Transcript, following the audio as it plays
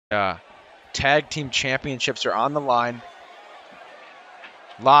Tag Team Championships are on the line.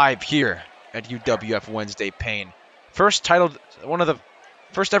 Live here at UWF Wednesday Pain. One of the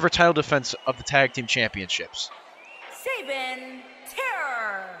first ever title defense of the Tag Team Championships. Sabin,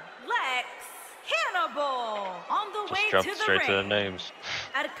 Terror, Lex, Hannibal on the way to the straight ring to the names.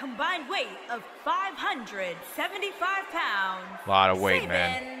 at a combined weight of 575 pounds. A lot of weight, Sabin,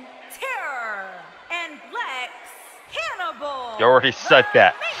 man. Terror, and Lex, Hannibal. You already said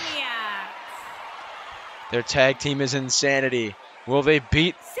that. Maniacs. Their tag team is Insanity. Will they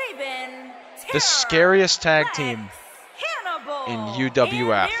beat Sabin, the Terror, scariest tag Lex, team Hannibal, in and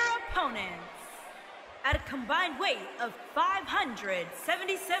UWF? their opponents at a combined weight of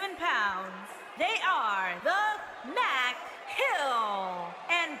 577 pounds, they are the MacHinder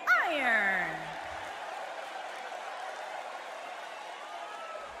and Iron.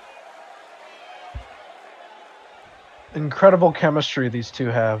 Incredible chemistry these two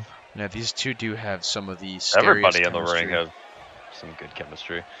have. Yeah, these two do have some of the scariest Everybody in the chemistry. ring has some good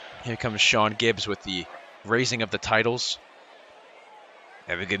chemistry. Here comes Sean Gibbs with the raising of the titles.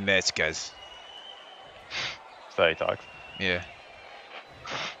 Have a good match, guys. That's how he talks. Yeah.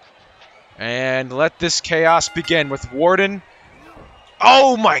 And let this chaos begin with Warden.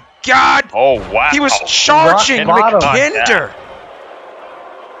 Oh my God! Oh wow! He was charging Rock bottom. MacHinder.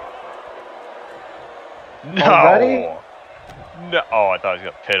 No. Already? No. Oh, I thought he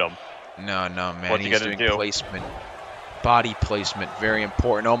was gonna pit him. No, man. What's he He's gonna doing do? placement. Body placement, very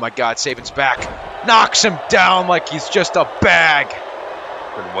important. Oh my God, Sabin's back. Knocks him down like he's just a bag.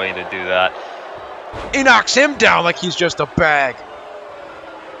 Been waiting to do that. He knocks him down like he's just a bag.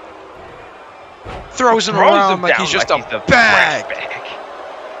 Throws him around like down he's just like a he's bag. trash bag.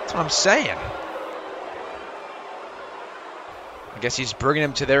 That's what I'm saying. I guess he's bringing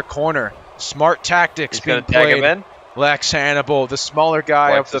him to their corner. Smart tactics He's being gonna tag played. him in. Lex Hannibal, the smaller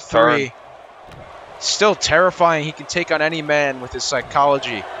guy Lex of the is turned. three. Still terrifying. He can take on any man with his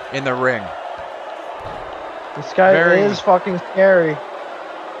psychology in the ring. This guy Very- is fucking scary.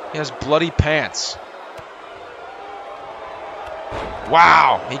 He has bloody pants.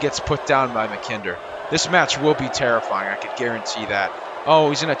 Wow, he gets put down by MacHinder. This match will be terrifying, I could guarantee that. Oh,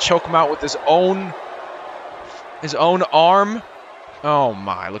 he's gonna choke him out with his own arm. Oh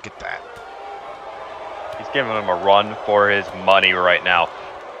my, look at that. He's giving him a run for his money right now.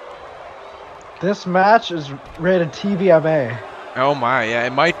 This match is rated TVMA. Oh my, yeah,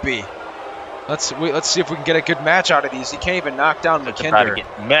 it might be. Let's see if we can get a good match out of these. He can't even knock down It's about to MacHinder.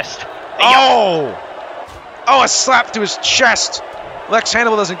 get missed. Oh! Oh, a slap to his chest. Lex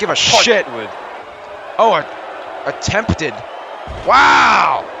Hannibal doesn't give a shit. Oh, attempted.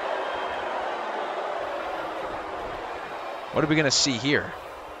 Wow! What are we going to see here?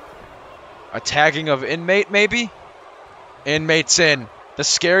 A tagging of Inmate, maybe? Inmate's in. The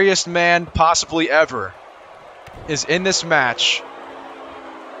scariest man possibly ever is in this match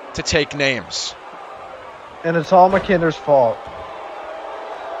to take names. And it's all MacHinder's fault.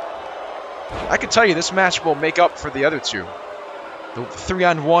 I can tell you this match will make up for the other two. The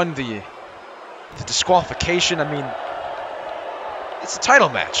 3-on-1, the disqualification, I mean, it's a title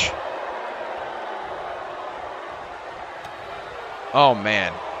match. Oh,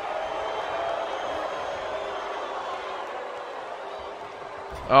 man.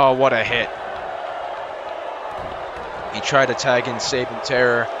 Oh, what a hit. He tried to tag in Sabin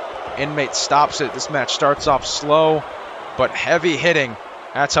Terror. Inmate stops it. This match starts off slow, but heavy hitting.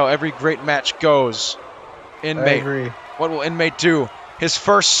 That's how every great match goes. Inmate. I agree. What will Inmate do? His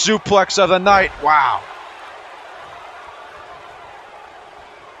first suplex of the night. Wow.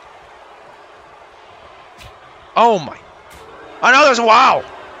 Oh my. Another, wow.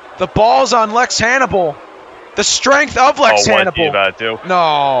 The ball's on Lex Hannibal. The strength of Lex What's he Hannibal. about to do?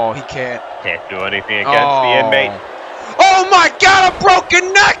 No, he can't. Can't do anything against the inmate. Oh my God, a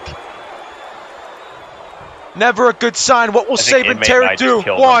broken neck. Never a good sign. What will I think Sabin Inmate Terror might do? just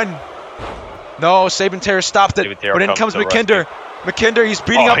kill One. No, Sabin Terror stopped it. Sabin Terror But in comes comes to the MacHinder. MacHinder, he's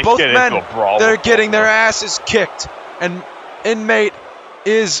beating Oh, up he's both getting men. into a brawl They're with getting both their of them. asses kicked. And Inmate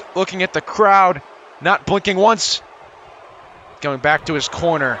is looking at the crowd, not blinking once. Going back to his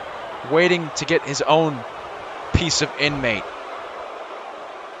corner, waiting to get his own piece of Inmate.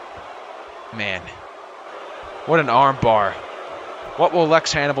 Man, what an arm bar. What will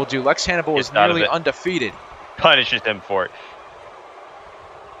Lex Hannibal do? Lex Hannibal is Gets out of nearly it. undefeated. Punishes him for it.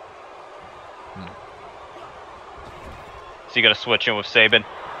 Is he gonna switch in with Sabin?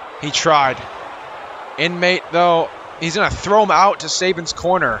 He tried. Inmate, though, he's going to throw him out to Sabin's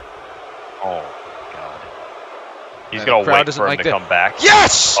corner. Oh, God. He's The gonna crowd wait doesn't for him like to that. come back.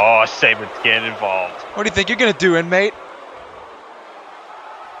 Yes! Oh, Sabin's getting involved. What do you think you're going to do, Inmate?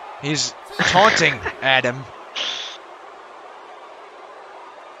 He's taunting at him.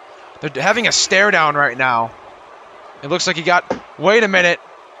 They're having a stare down right now. It looks like he got. Wait a minute.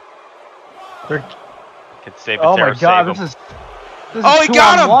 Can save it. Oh my God! This is he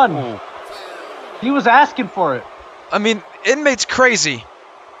got him. 2-on-1. He was asking for it. I mean, Inmate's crazy.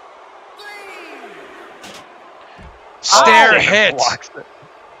 Stare hit.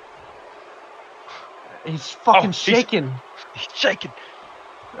 He's fucking shaking. He's shaking.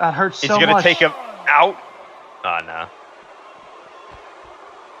 That hurts so much. He's gonna take him out. Oh no.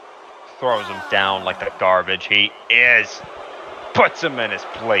 Throws him down like the garbage he is. Puts him in his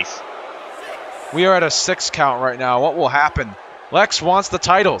place. We are at a 6 count right now. What will happen? Lex wants the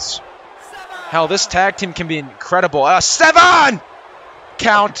titles. Hell, this tag team can be incredible. 7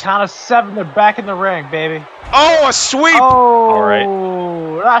 count. Count of 7. They're back in the ring, baby. Oh, a sweep. Oh, all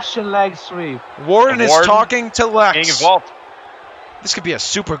right. Russian leg sweep. Warden is talking to Lex. Being involved. This could be a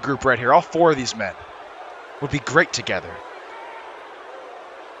super group right here. All 4 of these men would be great together.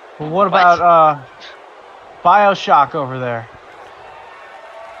 Well, what about Bioshock over there?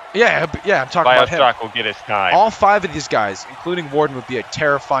 Yeah, I'm talking about him. Bioshock will get his time. All 5 of these guys, including Warden, would be a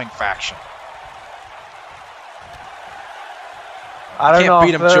terrifying faction. I don't know. Can't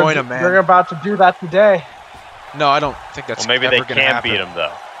beat him, join him, man. They're about to do that today. No, I don't think that's maybe ever they going to can happen. beat him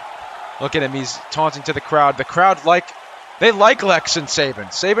though. Look at him. He's taunting to the crowd. The crowd they like Lex and Sabin.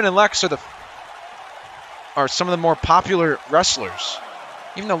 Sabin and Lex are some of the more popular wrestlers.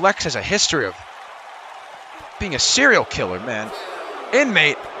 Even though Lex has a history of being a serial killer, man.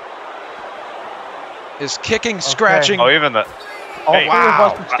 Inmate is kicking, scratching. Oh, even the. All 3 of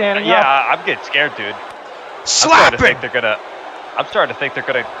us are standing up. Yeah, I'm getting scared, dude. Slapping. I'm starting to think they're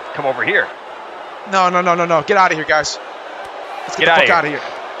gonna come over here. No. Get out of here, guys. Let's get the fuck out of here.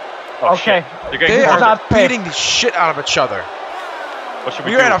 Oh, okay. Shit. They are not beating the shit out of each other. What should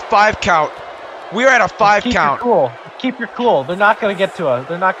we We do? are at a 5 count. We are at a 5 count. Keep your cool. Keep your cool. They're not gonna get to us.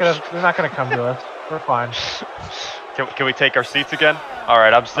 They're not gonna come to us. We're fine. Can we take our seats again? All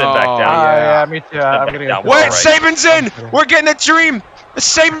right, I'm sitting back down. Yeah, me too. I'm gonna down. go. Wait, Right. Sabin's in! We're getting a dream! It's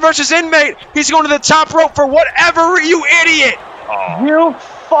Sabin versus Inmate! He's going to the top rope for whatever, you idiot! Oh. You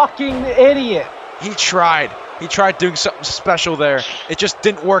fucking idiot! He tried. He tried doing something special there. It just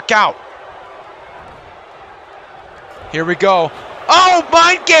didn't work out. Here we go. Oh,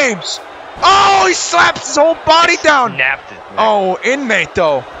 mind games! Oh, he slaps his whole body down! Snapped his neck. Oh, Inmate,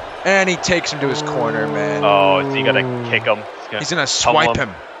 though. And he takes him to his corner, man. Oh, is he gonna kick him? He's gonna swipe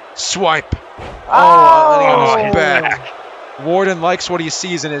him. Swipe. Oh, letting him his his back. Warden likes what he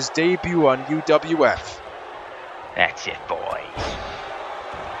sees in his debut on UWF. That's it, boys.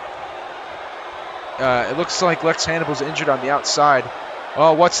 It looks like Lex Hannibal's injured on the outside.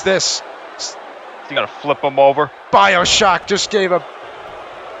 Oh, what's this? Is he gonna flip him over? Bioshock just gave a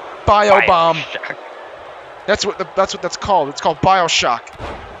bio bomb. Bioshock. That's what that's called. It's called Bioshock.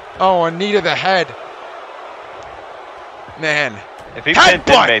 Oh, a knee to the head. Man. If he pinned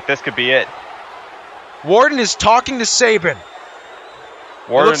Headbutt! Inmate, this could be it. Warden is talking to Sabin. It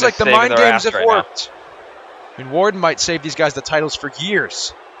Warden looks like is the saving mind their games ass have right now. worked. I mean, Warden might save these guys the titles for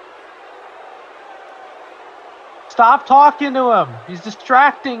years. Stop talking to him. He's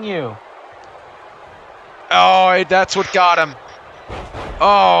distracting you. Oh, that's what got him.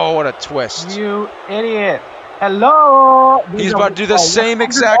 Oh, what a twist. You idiot. Hello. He's about to do the same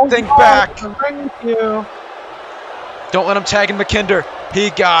exact thing back. You. Don't let him tag in MacHinder. He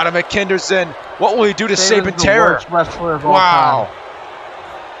got him. MacHinder's in. What will he do to Sabin the Terror? worst wrestler of all Wow. time.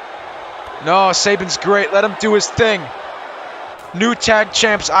 No, Sabin's great. Let him do his thing. New tag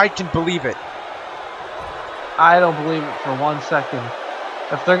champs. I can believe it. I don't believe it for 1 second.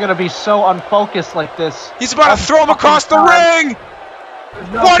 If they're gonna be so unfocused like this, He's about to throw him across the ring.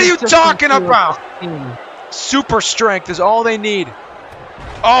 What are you talking about? Super strength is all they need.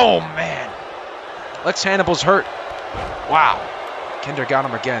 Oh, man. Lex Hannibal's hurt. Wow. Kinder got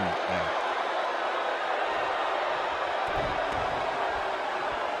him again. Man.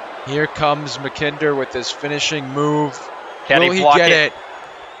 Here comes MacHinder with his finishing move. Can Will he he block get it?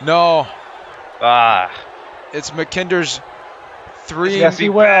 No. Ah. It's MacHinder's 3. Yes, he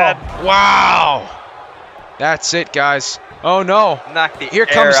will. Wow. That's it, guys. Oh, no. Knock the Here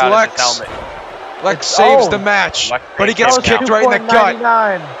air comes out Lex. Of his helmet. Lex saves the match, Lex but he takes gets it kicked down. right in the gut.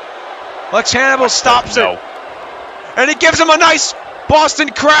 $2.99. Lex Hannibal stops it, and he gives him a nice Boston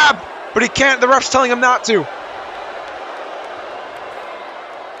Crab, but he can't. The ref's telling him not to.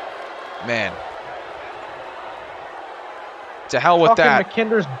 Man. To hell with that.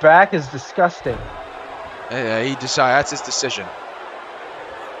 MacHinder's back is disgusting. He decided that's his decision.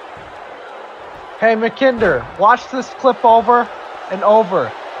 Hey, MacHinder, watch this clip over and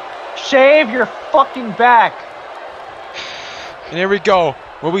over. Shave your fucking back. And here we go,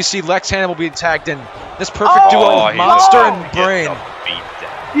 where we see Lex Hannibal being tagged in. This perfect duo of Monster and Brain.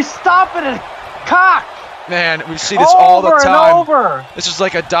 He's stopping it. Cock. Man, we see this all the Over time. and over. This is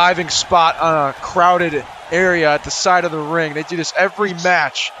like a diving spot on a crowded area at the side of the ring. They do this every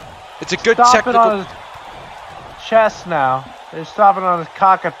match. It's a good Stopping technical. on his chest now. They're stopping on his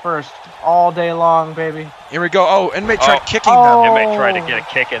cock at first. All day long, baby. Here we go. Oh, Inmate tried kicking Oh. them. Inmate tried to get a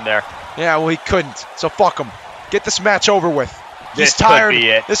kick in there. Yeah, well, he couldn't. So fuck him. Get this match over with. He's This could tired. be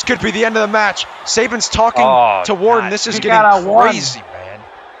it. This could be the end of the match. Saban's talking Oh, to Warden. God. This is He got getting out one. crazy, man.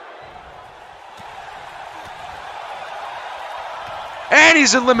 And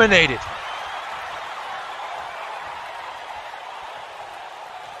he's eliminated.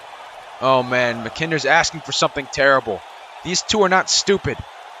 Oh, man. MacHinder's asking for something terrible. These two are not stupid.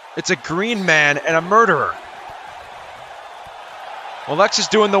 It's a green man and a murderer. Well, Lex is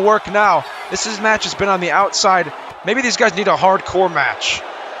doing the work now. This match has been on the outside. Maybe these guys need a hardcore match.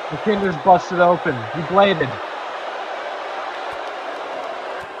 MacHinder's busted open. He bladed.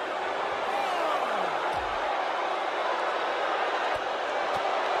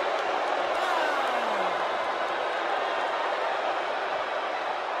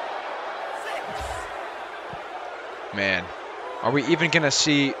 Man, are we even going to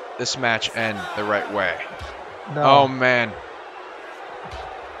see this match end the right way? No. Oh, man.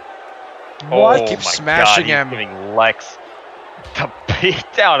 What? Oh Keep my smashing God, him. He's giving Lex the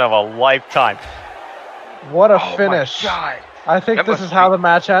beatdown of a lifetime. What a Oh finish. my God. I think That this must is how be- the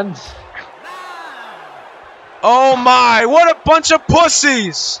match ends. Oh, my. What a bunch of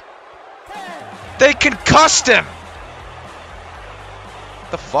pussies. They concussed him.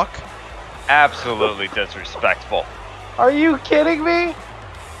 The fuck? Absolutely disrespectful. Are you kidding me?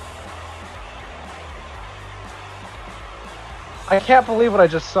 I can't believe what I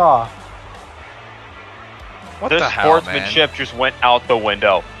just saw. What This the hell, man? sportsmanship just went out the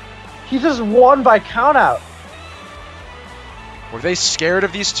window. He just won by countout. Were they scared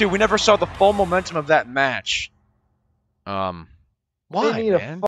of these two? We never saw the full momentum of that match. Why, need a man?